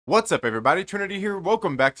What's up, everybody? Trinity here.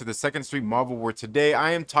 Welcome back to the Second Street Marvel, where today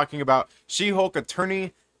I am talking about She-Hulk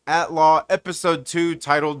Attorney at Law, Episode 2,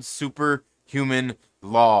 titled Superhuman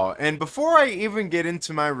Law. And before I even get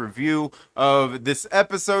into my review of this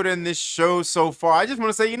episode and this show so far, I just want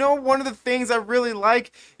to say, one of the things I really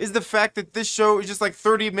like is the fact that this show is just like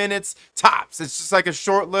 30 minutes tops. It's just like a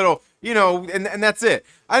short little, and that's it.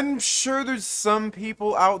 I'm sure there's some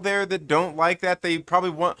people out there that don't like that. They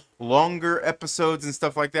probably want longer episodes and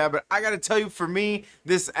stuff like that. But I gotta tell you, for me,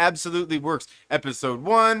 this absolutely works. Episode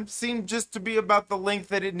 1 seemed just to be about the length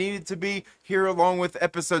that it needed to be here, along with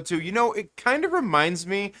episode 2. It kind of reminds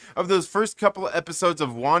me of those first couple of episodes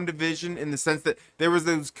of WandaVision, in the sense that there was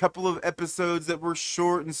those couple of episodes that were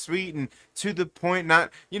short and sweet and to the point,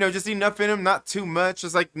 not, just enough in them, not too much,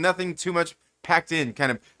 just like nothing too much packed in,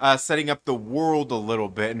 kind of setting up the world a little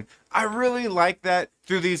bit. And I really like that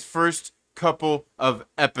through these first couple of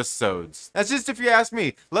episodes. That's just if you ask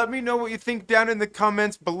me. Let me know what you think down in the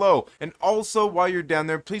comments below. And also, while you're down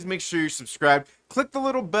there, please make sure you're subscribed. Click the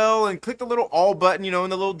little bell and click the little all button, in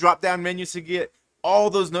the little drop down menu, so you get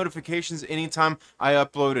all those notifications anytime I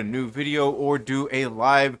upload a new video or do a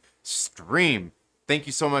live stream. Thank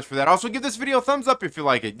you so much for that. Also, give this video a thumbs up if you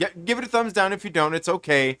like it. Give it a thumbs down if you don't. It's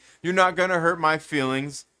okay. You're not gonna hurt my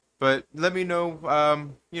feelings. But let me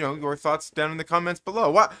know, your thoughts down in the comments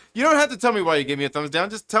below. You don't have to tell me why you gave me a thumbs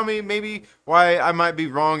down. Just tell me maybe why I might be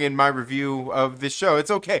wrong in my review of this show.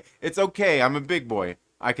 It's okay. It's okay. I'm a big boy.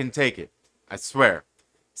 I can take it. I swear.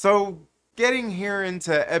 So, getting here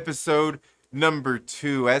into episode number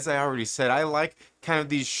 2, as I already said, I like kind of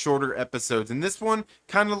these shorter episodes, and this one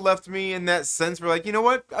kind of left me in that sense where, like, you know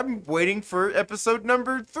what, I'm waiting for episode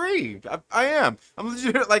number 3. I am. I'm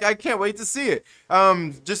legit, like, I can't wait to see it.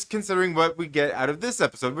 Just considering what we get out of this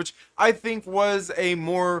episode, which I think was a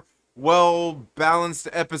more well-balanced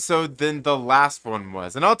episode than the last one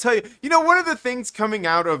was. And I'll tell you, one of the things coming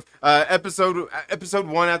out of episode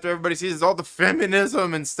 1, after everybody sees, is all the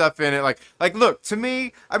feminism and stuff in it. Like, look, to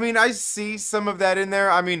me, I mean, I see some of that in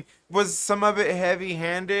there. I mean, was some of it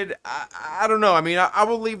heavy-handed? I don't know. I mean, I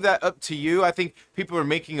will leave that up to you. I think people are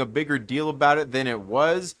making a bigger deal about it than it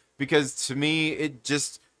was, because to me, it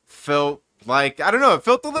just felt like, I don't know, it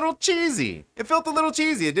felt a little cheesy. It felt a little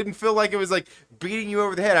cheesy. It didn't feel like it was like beating you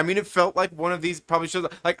over the head. I mean, it felt like one of these probably shows.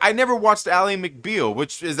 Like, I never watched Ally McBeal,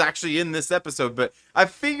 which is actually in this episode, but I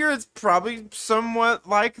figure it's probably somewhat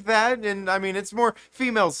like that. And I mean, it's more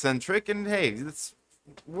female centric, and hey, it's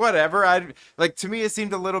whatever. To me, it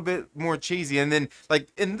seemed a little bit more cheesy. And then, like,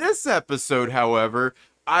 in this episode, however,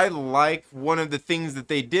 I like one of the things that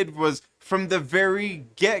they did was, from the very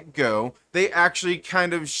get-go, they actually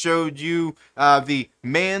kind of showed you the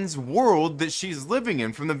man's world that she's living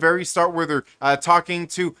in from the very start, where they're talking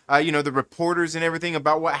to, the reporters and everything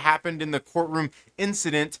about what happened in the courtroom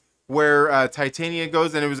incident where Titania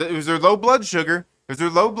goes, and it was her low blood sugar. It was her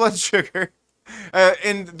low blood sugar.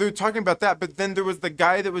 And they're talking about that, but then there was the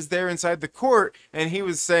guy that was there inside the court, and he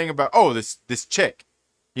was saying about, oh, this chick.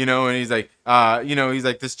 And he's like, he's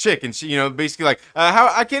like, this chick, and she, basically, like, how,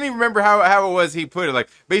 I can't even remember how it was he put it, like,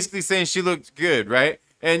 basically saying she looked good, right?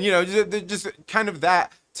 And, just kind of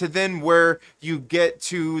that, to then where you get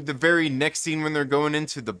to the very next scene when they're going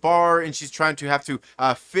into the bar, and she's trying to have to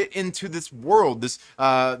fit into this world, this,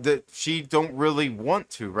 that she don't really want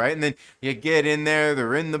to, right? And then you get in there,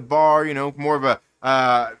 they're in the bar, more of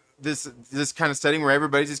a, this kind of setting where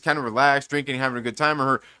everybody's just kind of relaxed, drinking, having a good time.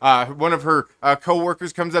 Or one of her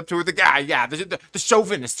co-workers comes up to her, the guy, the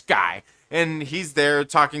chauvinist guy, and he's there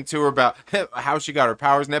talking to her about how she got her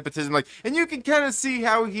powers, nepotism, like, and you can kind of see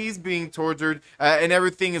how he's being tortured and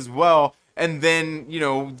everything as well. And then,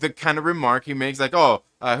 the kind of remark he makes, like, oh,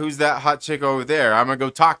 who's that hot chick over there? I'm gonna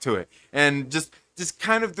go talk to it. And just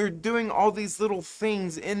kind of, they're doing all these little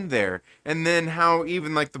things in there. And then how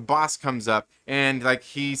even, like, the boss comes up, and, like,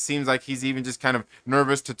 he seems like he's even just kind of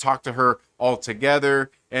nervous to talk to her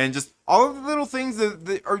altogether. And just all of the little things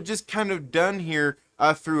that are just kind of done here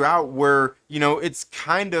throughout, where, it's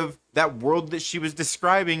kind of that world that she was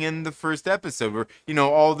describing in the first episode, where,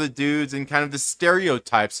 all the dudes and kind of the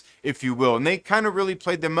stereotypes, if you will. And they kind of really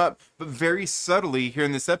played them up, but very subtly here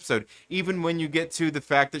in this episode. Even when you get to the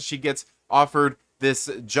fact that she gets offered this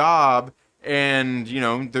job, and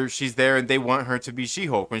she's there, and they want her to be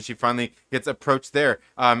She-Hulk, when she finally gets approached there,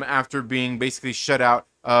 after being basically shut out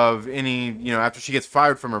of any, after she gets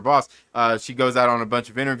fired from her boss. She goes out on a bunch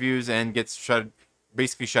of interviews and gets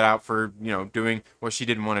basically shut out for, doing what she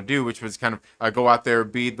didn't want to do, which was kind of go out there,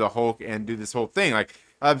 be the Hulk, and do this whole thing. Like,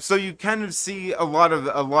 so you kind of see a lot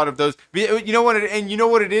of those. You know what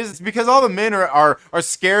it is? It's because all the men are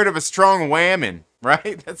scared of a strong whammon,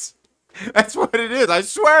 right? That's what it is, I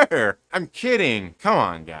swear. I'm kidding. Come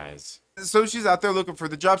on, guys. So she's out there looking for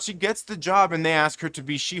the job. She gets the job, and they ask her to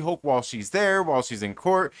be She-Hulk while she's there, while she's in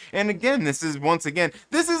court. And again, this is once again,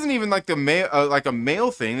 this isn't even like the male, like a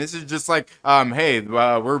male thing. This is just like, hey,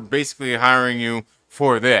 we're basically hiring you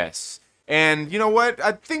for this. And you know what?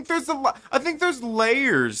 I think there's I think there's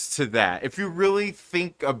layers to that. If you really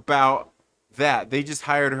think about that, they just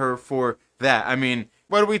hired her for that. I mean,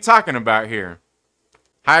 what are we talking about here?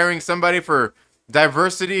 Hiring somebody for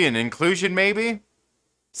diversity and inclusion, maybe?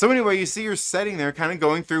 So anyway, you see her sitting there kind of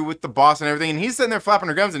going through with the boss and everything, and he's sitting there flapping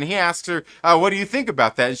her gums, and he asks her, what do you think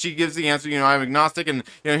about that? And she gives the answer, I'm agnostic, and,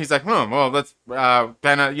 he's like, well, that's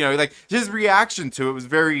kind of, like, his reaction to it was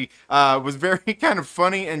very kind of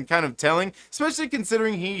funny and kind of telling, especially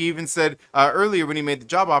considering he even said earlier when he made the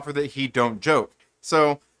job offer that he don't joke.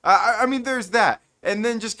 So, I mean, there's that. And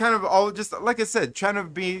then just kind of all, just like I said, trying to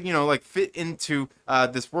be, like fit into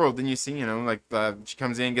this world. Then you see, like she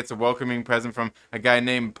comes in, gets a welcoming present from a guy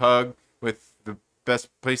named Pug with the best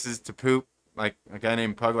places to poop. Like a guy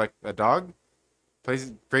named Pug, like a dog.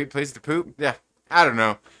 Great place to poop. Yeah, I don't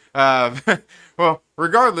know. Well,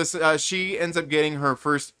 regardless, she ends up getting her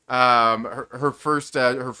first, her first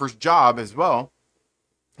job as well.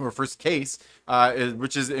 Her first case,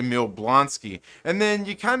 which is Emil Blonsky. And then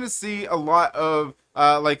you kind of see a lot of,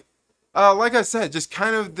 like I said, just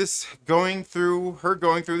kind of this going through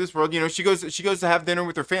this world. She goes to have dinner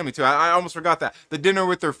with her family too. I almost forgot that. The dinner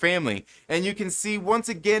with her family. And you can see once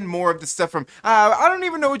again more of the stuff from, I don't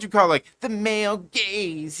even know what you call it, like the male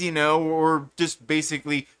gaze, or just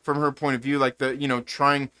basically from her point of view, like the,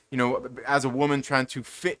 trying, as a woman trying to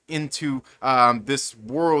fit into this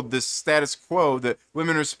world, this status quo that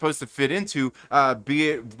women are supposed to fit into, be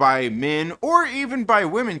it by men or even by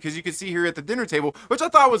women, because you can see here at the dinner table, which I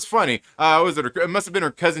thought was funny. It must have been her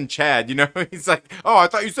cousin Chad, he's like, oh, I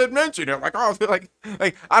thought you said mention it. Like, oh, like,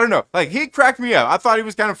 I don't know. Like, he cracked me up. I thought he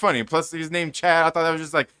was kind of funny. Plus, his name Chad. I thought that was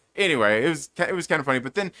just like, anyway, it was kind of funny.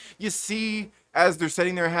 But then you see, as they're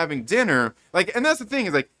sitting there having dinner, like, and that's the thing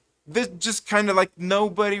is like, this just kind of like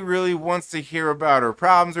nobody really wants to hear about her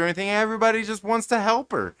problems or anything. Everybody just wants to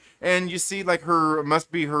help her. And you see like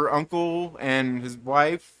must be her uncle and his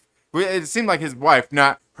wife. It seemed like his wife,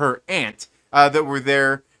 not her aunt, that were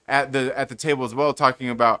there at the table as well, talking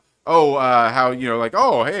about, how, like,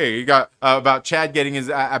 oh, hey, you got about Chad getting his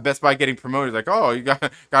at Best Buy getting promoted. Like, oh, you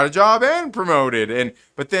got a job and promoted.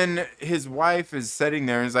 But then his wife is sitting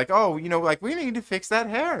there and is like, oh, like, we need to fix that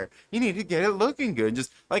hair. You need to get it looking good.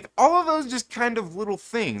 Just like all of those just kind of little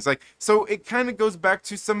things. Like, so it kind of goes back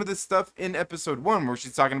to some of the stuff in episode 1 where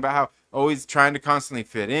she's talking about how always trying to constantly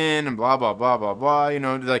fit in and blah blah blah blah blah,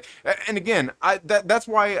 like, and again, that's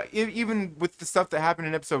why even with the stuff that happened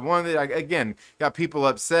in episode 1 that again got people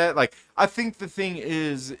upset. Like, I think the thing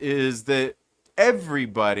is that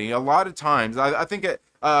everybody, a lot of times, I think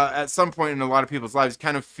at some point in a lot of people's lives,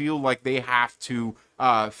 kind of feel like they have to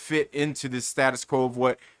fit into this status quo of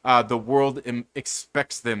what the world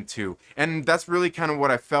expects them to, and that's really kind of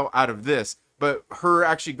what I felt out of this. But her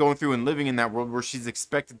actually going through and living in that world where she's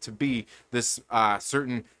expected to be this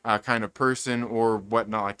certain kind of person or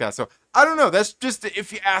whatnot like that. So I don't know. That's just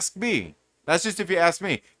if you ask me. That's just if you ask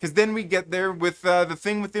me. Because then we get there with the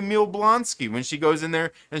thing with Emil Blonsky when she goes in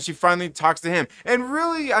there and she finally talks to him. And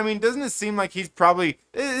really, I mean, doesn't it seem like he's probably...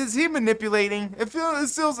 Is he manipulating? It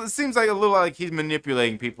seems like a little like he's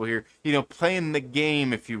manipulating people here. Playing the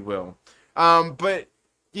game, if you will. But...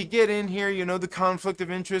 you get in here, the conflict of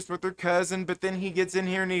interest with her cousin, but then he gets in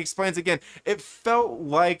here and he explains again. It felt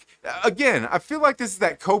like, again, I feel like this is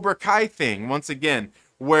that Cobra Kai thing, once again,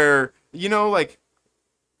 where, like,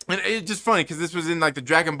 and it's just funny, because this was in, like, the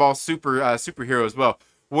Dragon Ball superhero as well,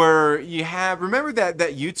 where you have, remember that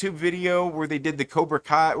YouTube video where they did the Cobra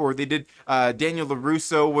Kai, or they did, Daniel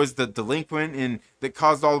LaRusso was the delinquent and that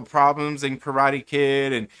caused all the problems in Karate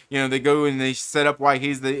Kid, and, they go and they set up why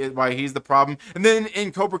he's the problem. And then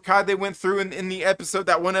in Cobra Kai, they went through in the episode,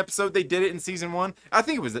 that one episode, they did it in season 1. I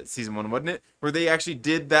think it was season 1, wasn't it? Where they actually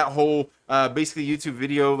did that whole, basically YouTube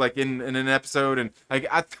video, like in an episode. And like,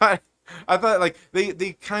 I thought like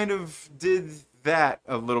they kind of did that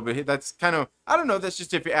a little bit. That's kind of, I don't know, that's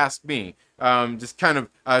just if you ask me, just kind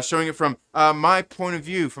of showing it from my point of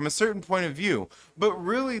view, from a certain point of view. But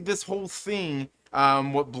really this whole thing,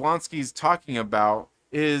 what Blonsky's talking about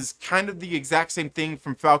is kind of the exact same thing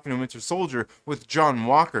from Falcon and Winter Soldier with John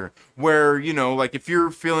Walker, where, like, if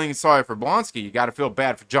you're feeling sorry for Blonsky, you got to feel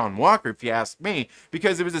bad for John Walker, if you ask me,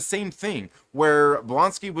 because it was the same thing, where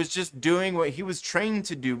Blonsky was just doing what he was trained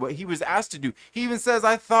to do, what he was asked to do. He even says,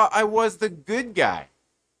 I thought I was the good guy,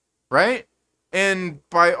 right? And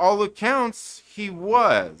by all accounts, he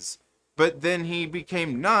was. but then he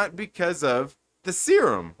became not because of the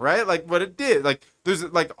serum, right? Like what it did. Like there's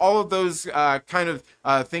like all of those kind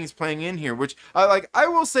of things playing in here, which like I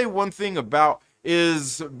will say one thing about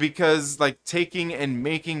is because like taking and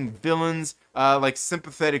making villains like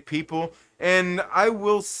sympathetic people. And I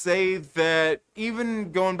will say that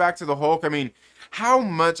even going back to the Hulk, I mean, how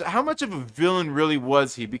much of a villain really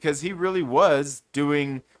was he? Because he really was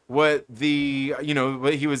doing what the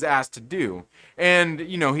what he was asked to do. And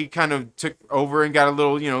he kind of took over and got a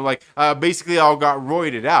little like basically all got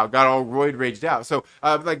roided out, got all roid raged out. So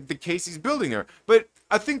like the case he's building there. But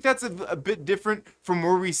I think that's a bit different from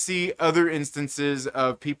where we see other instances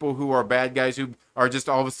of people who are bad guys who are just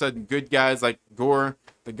all of a sudden good guys, like Gore,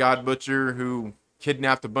 the God Butcher, who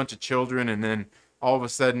kidnapped a bunch of children, and then all of a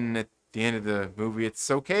sudden at the end of the movie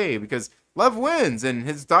it's okay because love wins and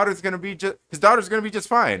his daughter's gonna be just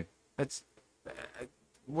fine. That's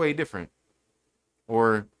way different.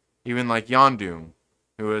 Or even like Yondu,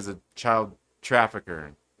 who was a child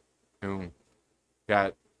trafficker who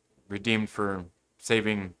got redeemed for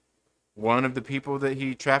saving one of the people that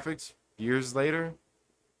he trafficked years later.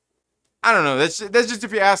 I don't know. That's just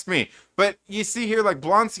if you ask me. But you see here, like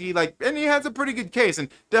Blonsky, like, and he has a pretty good case and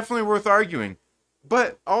definitely worth arguing.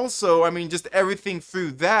 But also, I mean, just everything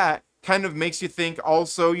through that kind of makes you think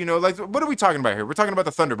also, like, what are we talking about here? We're talking about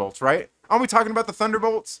the Thunderbolts, right? Aren't we talking about the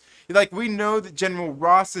Thunderbolts? Like, we know that General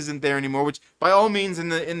Ross isn't there anymore, which by all means in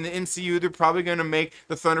the MCU, they're probably going to make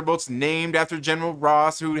the Thunderbolts named after General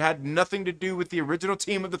Ross, who had nothing to do with the original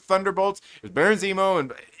team of the Thunderbolts. It was Baron Zemo,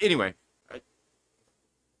 and anyway.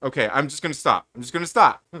 Okay, I'm just gonna stop.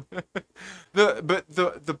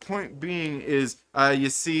 The point being is, you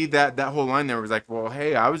see that whole line there was like, well,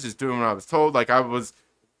 hey, I was just doing what I was told. Like I was,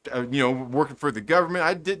 working for the government.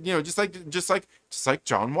 I did, just like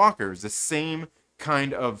John Walker's, the same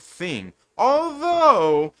kind of thing.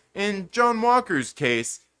 Although in John Walker's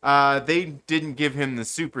case, they didn't give him the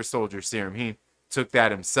super soldier serum. He took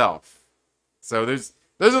that himself. So there's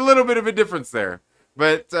a little bit of a difference there.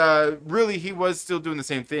 But really, he was still doing the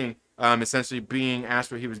same thing, essentially being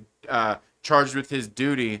asked what he was charged with his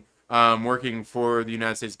duty, working for the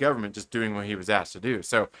United States government, just doing what he was asked to do.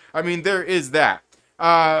 So, I mean, there is that.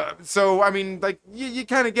 So, I mean, like, you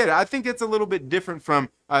kind of get it. I think it's a little bit different from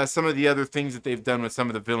some of the other things that they've done with some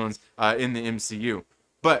of the villains in the MCU.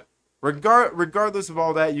 But regardless of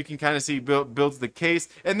all that, you can kind of see builds the case.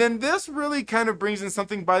 And then this really kind of brings in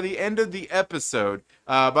something by the end of the episode.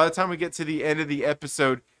 By the time we get to the end of the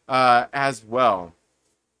episode as well.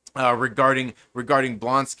 Regarding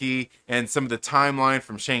Blonsky and some of the timeline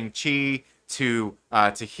from Shang-Chi to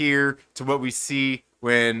here to what we see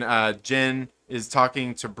when Jen is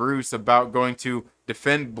talking to Bruce about going to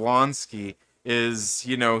defend Blonsky is,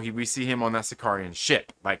 we see him on that Sicarian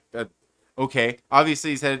ship. Like, okay,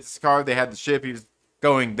 obviously he's headed to Sakaar. They had the ship. He was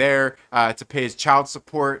going there to pay his child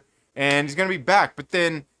support, and he's going to be back. But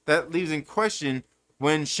then that leaves in question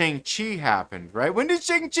when Shang-Chi happened, right? When did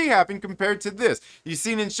Shang-Chi happen compared to this? You've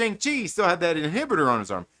seen in Shang-Chi, he still had that inhibitor on his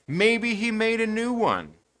arm. Maybe he made a new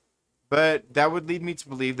one. But that would lead me to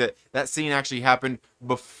believe that that scene actually happened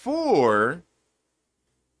before.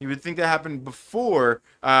 You would think that happened before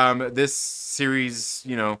this series,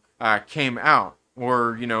 came out.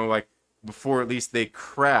 Or, like, before at least they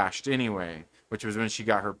crashed anyway, which was when she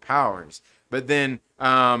got her powers. But then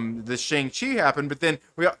the Shang-Chi happened, but then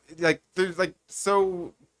but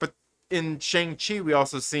in Shang-Chi we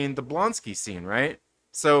also seen the Blonsky scene, right?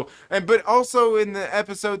 So, but also in the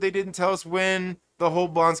episode they didn't tell us when the whole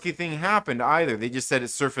Blonsky thing happened either. They just said it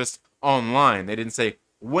surfaced online. They didn't say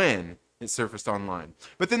when it surfaced online.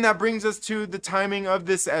 But then that brings us to the timing of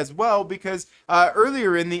this as well, because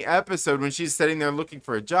earlier in the episode when she's sitting there looking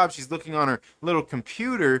for a job, she's looking on her little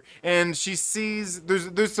computer and she sees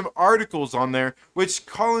there's some articles on there which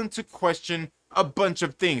call into question a bunch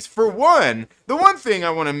of things. For one, the one thing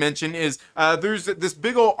I want to mention is there's this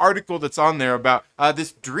big old article that's on there about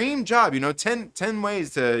this dream job, 10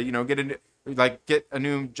 ways to get a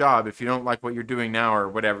new job if you don't like what you're doing now or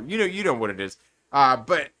whatever. You know what it is.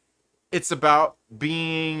 But it's about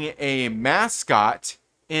being a mascot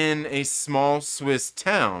in a small Swiss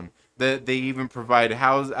town. That they even provide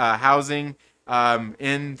housing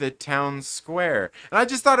in the town square. And I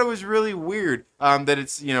just thought it was really weird that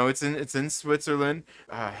it's in Switzerland.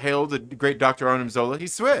 Hail the great Dr. Arnim Zola.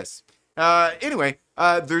 He's Swiss. Anyway,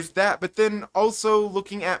 there's that. But then also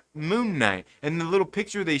looking at Moon Knight, and the little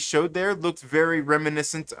picture they showed there looked very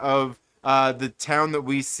reminiscent of the town that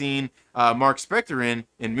we seen Mark Spector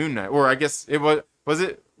in Moon Knight, or I guess it was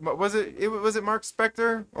it Mark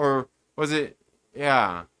Spector, or was it?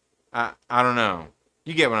 Yeah, I don't know.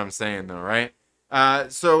 You get what I'm saying though, right?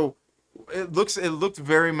 So it looked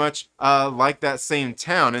very much like that same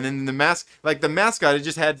town. And then the mascot, it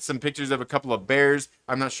just had some pictures of a couple of bears.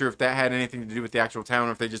 I'm not sure if that had anything to do with the actual town,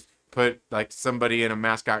 or if they just put like somebody in a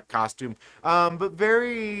mascot costume. But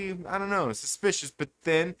very, I don't know, suspicious. But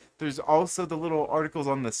then there's also the little articles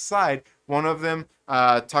on the side. One of them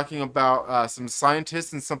talking about some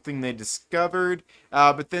scientists and something they discovered.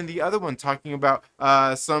 But then the other one talking about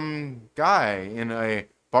some guy in a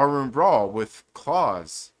barroom brawl with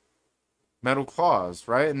claws. Metal claws,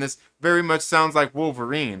 right? And this very much sounds like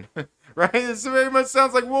Wolverine, right? This very much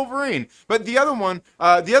sounds like Wolverine. But the other one,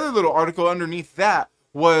 the other little article underneath that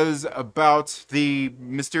was about the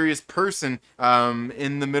mysterious person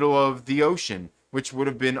in the middle of the ocean, which would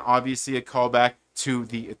have been obviously a callback to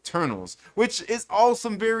the Eternals, which is all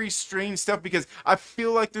some very strange stuff, because I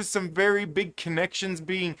feel like there's some very big connections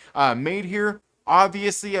being made here.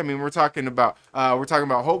 Obviously, I mean, we're talking about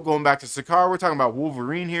Hulk going back to Sakaar. We're talking about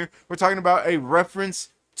Wolverine here. We're talking about a reference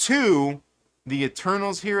to the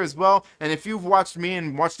Eternals here as well. And if you've watched me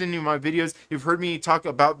and watched any of my videos, you've heard me talk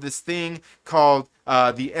about this thing called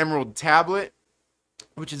the Emerald Tablet,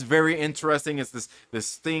 which is very interesting. It's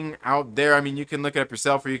this thing out there. I mean, you can look it up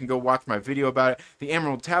yourself, or you can go watch my video about it. The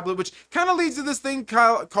Emerald Tablet, which kind of leads to this thing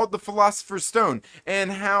called the Philosopher's Stone,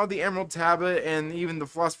 and how the Emerald Tablet and even the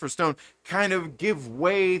Philosopher's Stone kind of give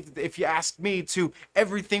way, if you ask me, to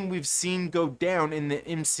everything we've seen go down in the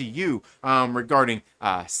MCU regarding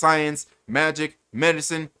science, magic,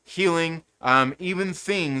 medicine, healing, even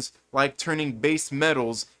things like turning base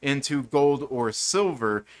metals into gold or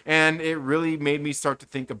silver. And it really made me start to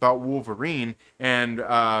think about Wolverine and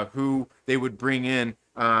who they would bring in,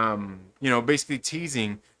 you know, basically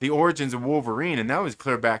teasing the origins of Wolverine. And that was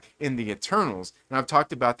clear back in the Eternals. And I've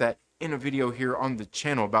talked about that in a video here on the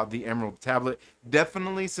channel about the Emerald Tablet.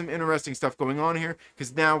 Definitely some interesting stuff going on here,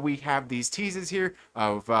 because now we have these teases here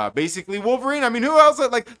of basically Wolverine. I mean, who else?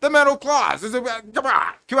 Like the metal claws. Come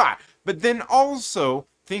on. But then also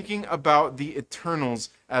thinking about the Eternals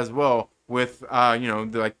as well, with you know,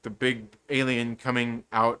 like the big alien coming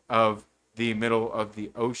out of the middle of the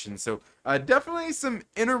ocean. So definitely some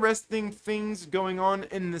interesting things going on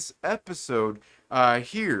in this episode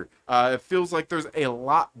here. It feels like there's a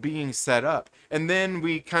lot being set up, and then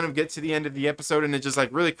we kind of get to the end of the episode, and it's just like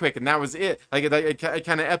really quick, and that was it. Like it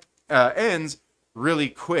kind of ends really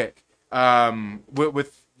quick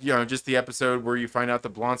with you know, just the episode where you find out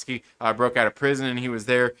that Blonsky broke out of prison, and he was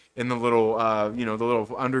there in the little you know, the little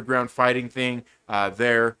underground fighting thing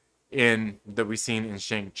there that we seen in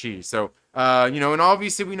Shang-Chi. So you know, and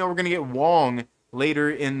obviously we know we're gonna get Wong later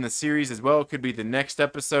in the series as well. It could be the next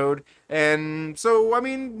episode, and so I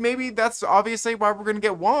mean, maybe that's obviously why we're gonna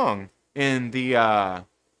get Wong in the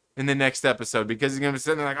next episode, because he's gonna be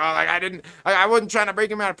sitting there like, oh, like I wasn't trying to break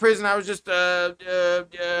him out of prison. I was just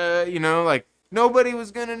you know, like nobody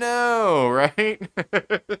was gonna know, right?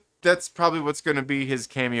 That's probably what's gonna be his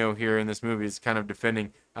cameo here in this movie, is kind of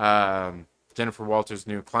defending Jennifer Walters'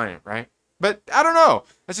 new client, right? But I don't know.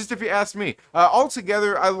 That's just if you ask me.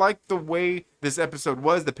 Altogether, I like the way this episode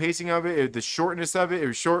was, the pacing of it, the shortness of it. It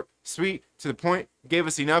was short, sweet, to the point, gave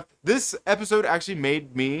us enough. This episode actually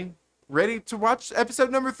made me ready to watch episode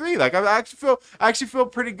number 3. Like I actually feel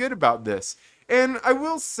pretty good about this. And I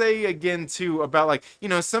will say again too about, like, you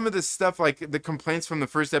know, some of this stuff, like the complaints from the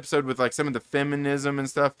first episode with like some of the feminism and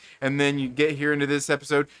stuff, and then you get here into this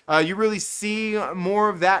episode, you really see more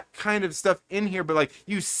of that kind of stuff in here, but like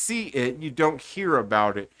you see it, you don't hear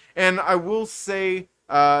about it. And I will say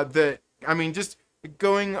that, I mean, just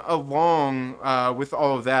going along with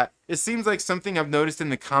all of that, it seems like something I've noticed in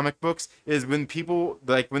the comic books is when people,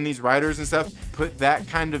 like when these writers and stuff put that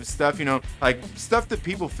kind of stuff, you know, like stuff that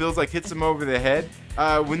people feels like hits them over the head,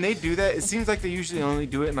 when they do that, it seems like they usually only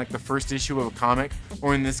do it in like the first issue of a comic,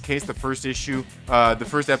 or in this case the first issue, the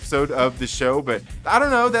first episode of the show. But I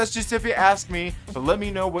don't know, that's just if you ask me. But let me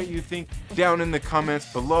know what you think down in the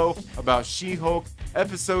comments below about She-Hulk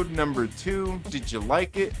episode number 2. Did you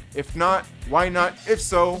like it? If not, why not? If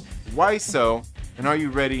so, why so? And are you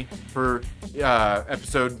ready for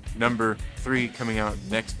episode number 3 coming out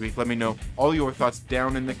next week? Let me know all your thoughts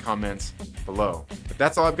down in the comments below. But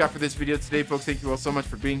that's all I've got for this video today, folks. Thank you all so much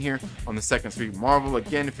for being here on the Second Street Marvel.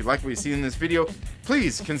 Again, if you like what you see in this video,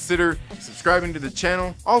 please consider subscribing to the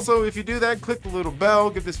channel. Also, if you do that, click the little bell.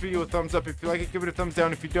 Give this video a thumbs up if you like it. Give it a thumbs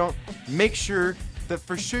down if you don't. Make sure that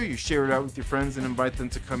for sure you share it out with your friends and invite them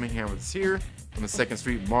to come and hang out with us here on the Second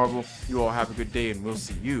Street Marvel. You all have a good day, and we'll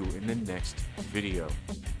see you in the next video.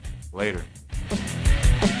 Later.